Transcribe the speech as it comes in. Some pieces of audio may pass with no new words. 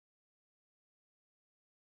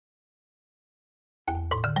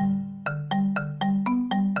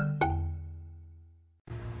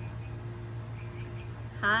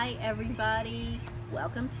Hi everybody,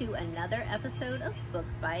 welcome to another episode of Book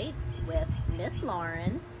Bites with Miss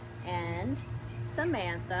Lauren and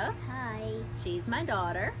Samantha. Hi. She's my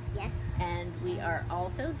daughter. Yes. And we are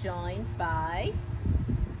also joined by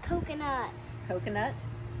Coconuts. Coconut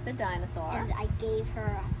the dinosaur. And I gave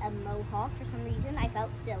her a mohawk for some reason. I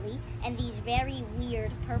felt silly. And these very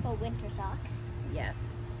weird purple winter socks. Yes,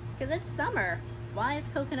 because it's summer. Why is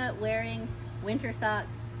Coconut wearing winter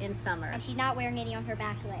socks in summer? And she's not wearing any on her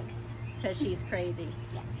back legs. Because she's crazy.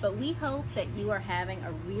 Yeah. But we hope that you are having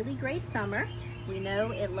a really great summer. We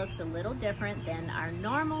know it looks a little different than our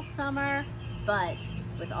normal summer, but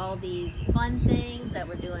with all these fun things that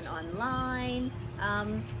we're doing online,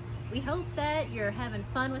 we hope that you're having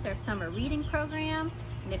fun with our summer reading program.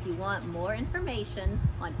 And if you want more information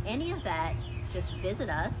on any of that, just visit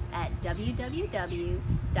us at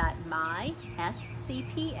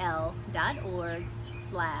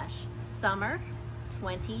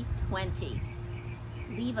www.myscpl.org/summer2020.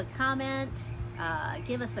 Leave a comment,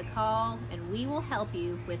 give us a call, and we will help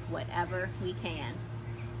you with whatever we can.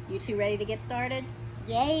 You two ready to get started?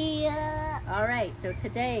 Yeah. All right, so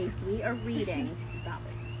today we are reading, stop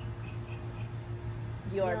it,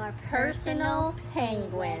 Your Personal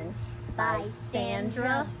Penguin by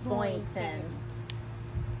Sandra Boynton.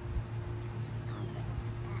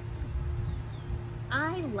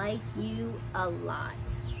 I like you a lot.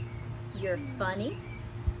 You're funny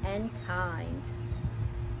and kind.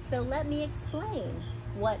 So let me explain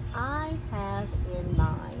what I have in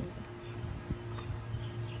mind.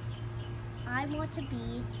 I want to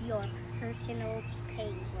be your personal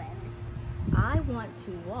penguin. I want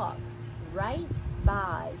to walk right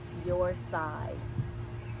by your side.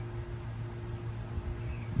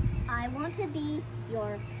 I want to be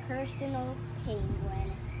your personal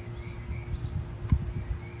penguin.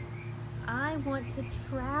 I want to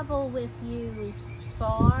travel with you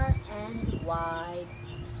far and wide.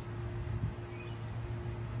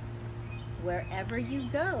 Wherever you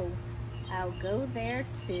go, I'll go there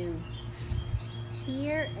too.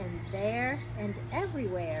 Here and there and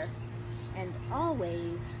everywhere, and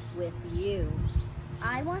always with you.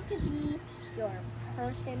 I want to be your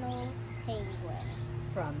personal penguin.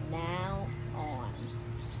 From now on.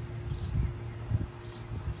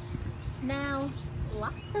 Now,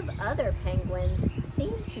 lots of other penguins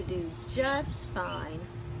seem to do just fine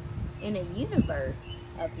in a universe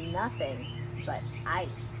of nothing but ice.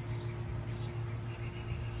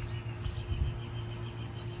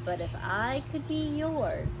 But if I could be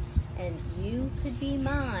yours and you could be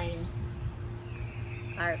mine,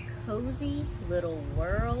 our cozy little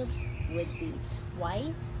world would be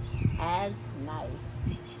twice as nice.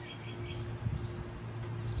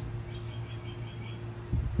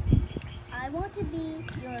 I want to be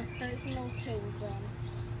your personal penguin.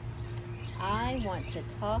 I want to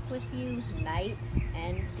talk with you night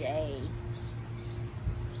and day.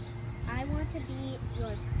 I want to be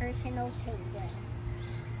your personal penguin.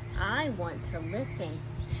 I want to listen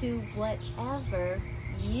to whatever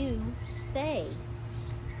you say.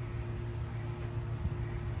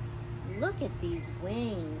 Look at these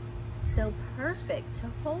wings, so perfect to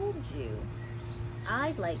hold you.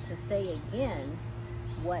 I'd like to say again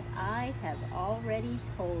what I have already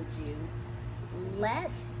told you.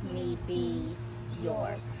 Let me be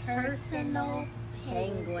your personal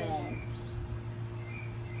penguin.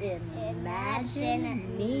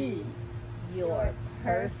 Imagine me your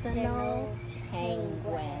personal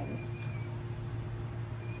penguin.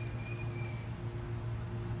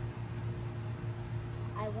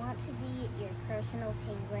 I want to be your personal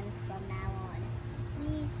penguin from now on.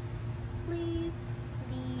 Please, Please.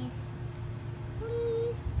 please,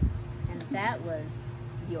 please. And that was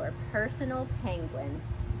Your Personal Penguin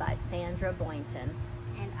by Sandra Boynton.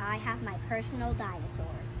 And I have my personal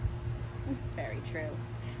dinosaur. Very true.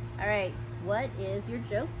 All right, what is your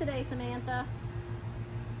joke today, Samantha?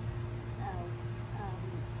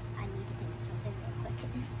 I need to think of something real quick.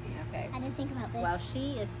 Okay. I didn't think about this. While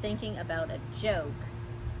she is thinking about a joke,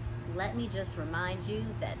 let me just remind you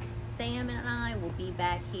that Sam and I will be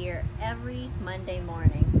back here every Monday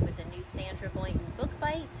morning with a new Sandra Boynton book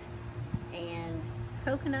bite, and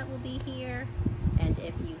Coconut will be here. And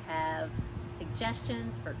if you have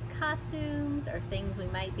suggestions for costumes or things we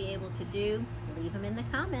might be able to do, leave them in the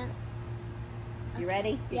comments. You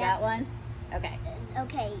ready? You Yeah. got one? Okay.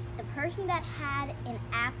 Okay, the person that had an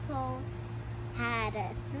apple had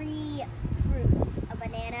 3 fruits, a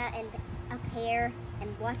banana and a pear,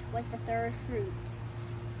 and what was the third fruit?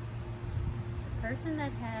 The person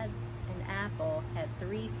that had an apple had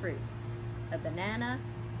 3 fruits, a banana,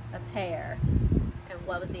 a pear, and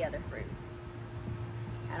what was the other fruit?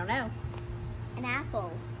 I don't know. An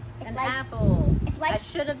apple. It's An like, apple. It's like I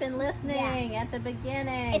should have been listening at the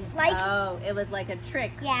beginning. It's like- oh, it was like a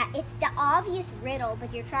trick. yeah, it's the obvious riddle,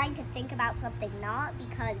 but you're trying to think about something not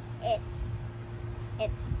because it's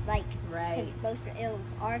like Right. because most riddles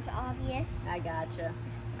aren't obvious. I gotcha.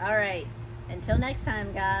 All right. Until next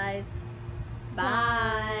time, guys.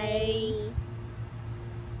 Bye.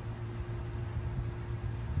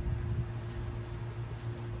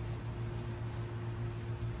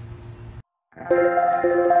 Bye.